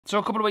So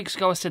a couple of weeks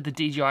ago I said the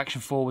DJI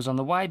Action 4 was on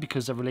the way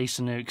because they released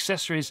some new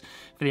accessories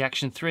for the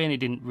Action 3, and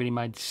it didn't really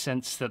make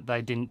sense that they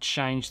didn't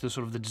change the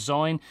sort of the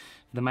design,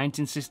 the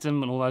mounting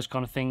system and all those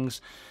kind of things.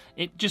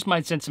 It just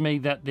made sense to me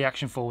that the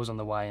Action 4 was on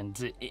the way,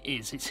 and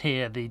it's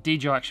here. The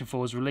DJI Action 4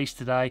 was released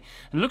today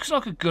and looks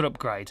like a good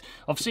upgrade.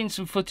 I've seen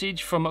some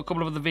footage from a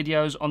couple of other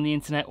videos on the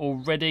internet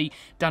already.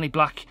 Danny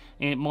Black,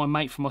 my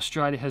mate from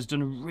Australia, has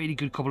done a really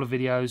good couple of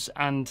videos,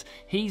 and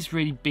he's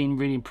really been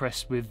really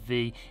impressed with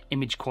the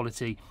image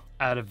quality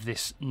out of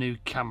this new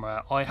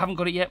camera. I haven't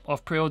got it yet,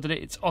 I've pre-ordered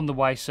it, it's on the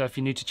way, so if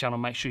you're new to the channel,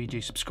 make sure you do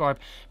subscribe,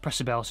 press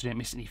the bell so you don't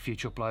miss any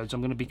future uploads.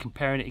 I'm going to be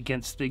comparing it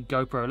against the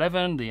GoPro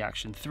 11, the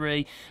Action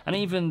 3, and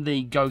even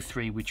the Go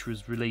 3, which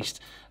was released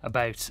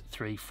about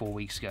 3-4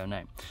 weeks ago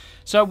now.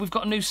 So we've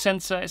got a new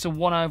sensor. It's a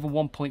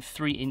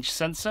 1/1.3 inch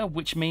sensor,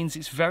 which means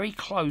it's very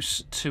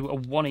close to a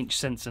 1 inch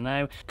sensor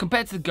now,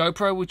 compared to the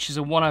GoPro, which is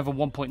a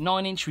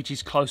 1/1.9 inch, which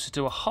is closer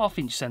to a 1/2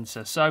 inch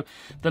sensor. So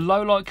the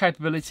low light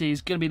capability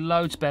is going to be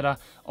loads better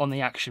on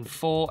the Action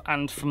 4,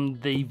 and from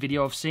the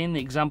video I've seen, the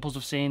examples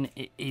I've seen,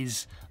 it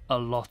is a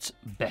lot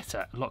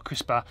better, a lot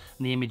crisper,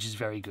 and the image is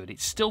very good.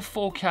 It's still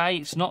 4K,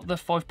 it's not the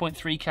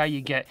 5.3K you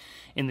get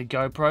in the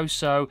GoPro,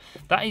 so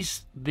that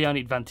is the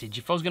only advantage.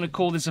 If I was going to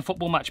call this a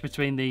football match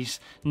between these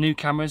new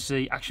cameras,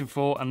 the Action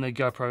 4 and the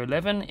GoPro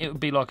 11, it would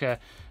be like a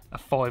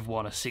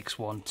 5-1, a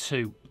 6-1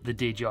 to the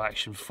DJI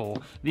Action 4.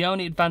 The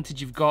only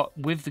advantage you've got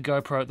with the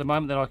GoPro at the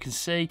moment that I can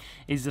see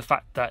is the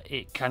fact that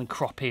it can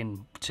crop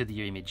in to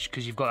the image,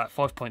 because you've got that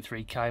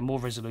 5.3K, more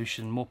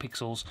resolution, more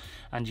pixels,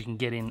 and you can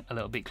get in a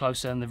little bit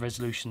closer and the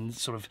resolution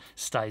sort of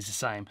stays the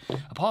same.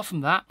 Apart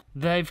from that,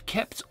 they've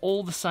kept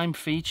all the same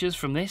features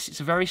from this. It's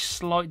a very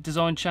slight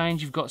design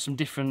change. You've got some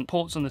different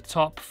ports on the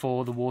top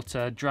for the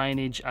water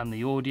drainage and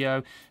the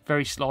audio,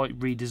 very slight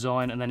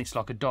redesign, and then it's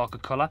like a darker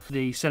colour.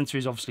 The sensor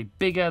is obviously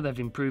bigger, they've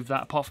improved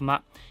that. Apart from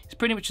that, it's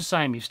pretty much the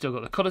same. You've still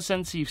got the colour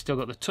sensor, you've still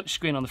got the touch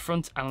screen on the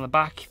front and on the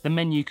back. The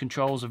menu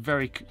controls are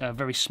very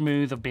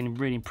smooth. I've been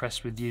really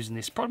impressed with using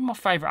this. Probably my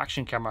favourite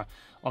action camera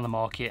on the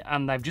market,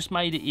 and they've just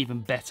made it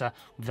even better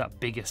with that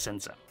bigger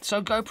sensor.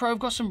 So GoPro have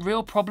got some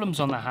real problems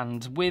on their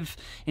hand with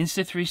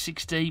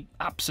Insta360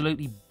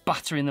 absolutely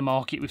battering the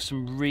market with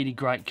some really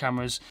great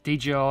cameras.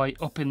 DJI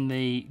up in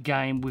the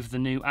game with the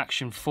new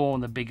Action 4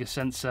 and the bigger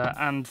sensor,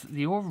 and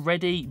the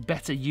already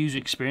better user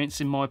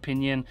experience in my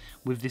opinion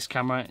with this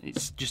camera.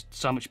 It's just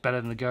so much better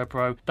than the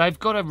GoPro. They've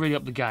got to really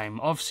up the game.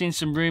 I've seen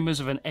some rumours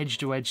of an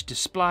edge-to-edge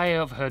display.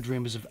 I've heard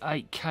rumours of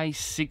 8K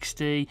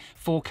 60,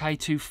 4K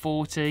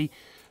 240,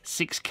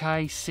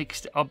 6K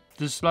 60.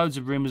 There's loads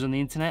of rumours on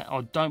the internet.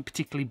 I don't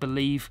particularly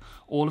believe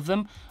all of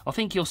them. I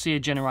think you'll see a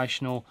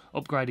generational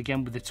upgrade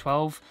again with the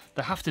 12.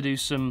 They have to do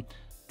some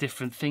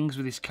different things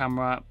with this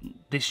camera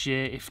this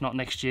year, if not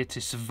next year,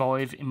 to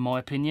survive, in my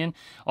opinion.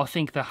 I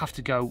think they have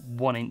to go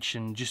 1 inch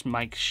and just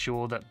make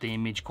sure that the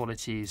image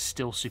quality is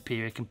still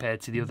superior compared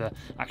to the other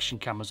action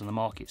cameras on the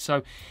market.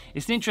 So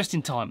it's an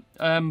interesting time,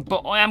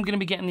 but I am going to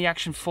be getting the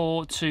Action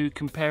 4 to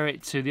compare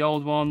it to the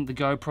old one, the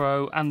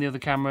GoPro and the other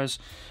cameras.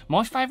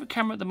 My favourite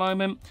camera at the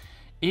moment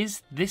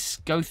is this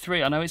Go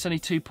 3. I know it's only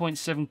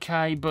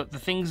 2.7K, but the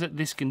things that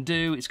this can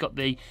do, it's got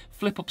the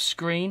flip-up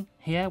screen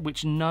here,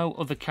 which no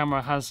other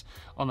camera has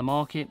on the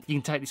market. You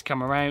can take this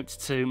camera out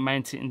to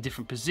mount it in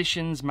different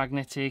positions,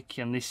 magnetic,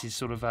 and this is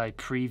sort of a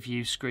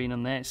preview screen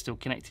on there. It's still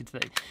connected to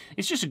that.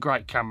 It's just a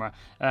great camera,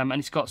 and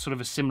it's got sort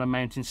of a similar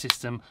mounting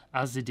system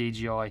as the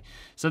DJI.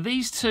 So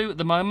these two at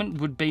the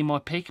moment would be my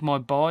pick, my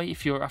buy,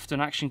 if you're after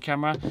an action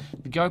camera.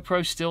 The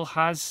GoPro still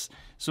has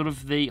sort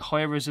of the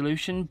higher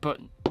resolution, but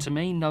to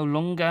me, no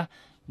longer,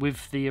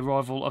 with the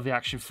arrival of the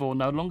Action 4,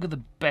 no longer the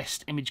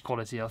best image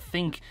quality. I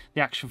think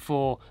the Action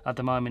 4 at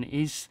the moment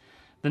is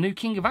the new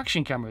king of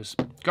action cameras.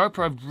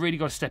 GoPro have really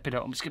got to step it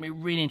up. It's going to be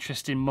a really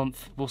interesting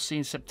month. We'll see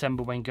in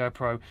September when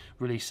GoPro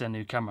release their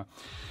new camera.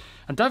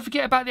 And don't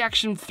forget about the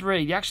Action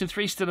 3. The Action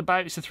 3 is still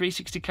about. It's a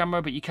 360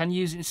 camera, but you can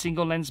use it in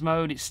single lens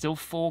mode. It's still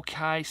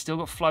 4K, still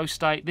got flow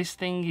state. This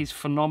thing is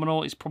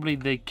phenomenal. It's probably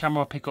the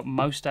camera I pick up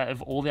most out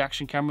of all the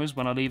action cameras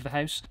when I leave the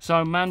house.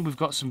 So man, we've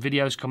got some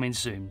videos coming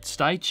soon.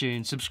 Stay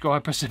tuned,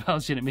 subscribe, press the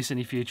bell so you don't miss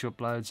any future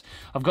uploads.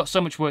 I've got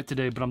so much work to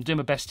do, but I'm doing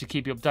my best to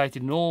keep you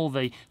updated on all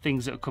the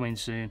things that are coming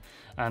soon.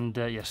 And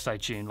yeah, stay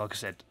tuned. Like I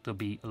said, there'll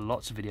be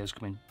lots of videos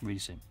coming really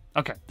soon.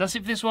 Okay, that's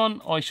it for this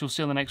one. I shall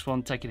see you on the next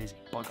one. Take it easy.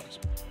 Bye, guys.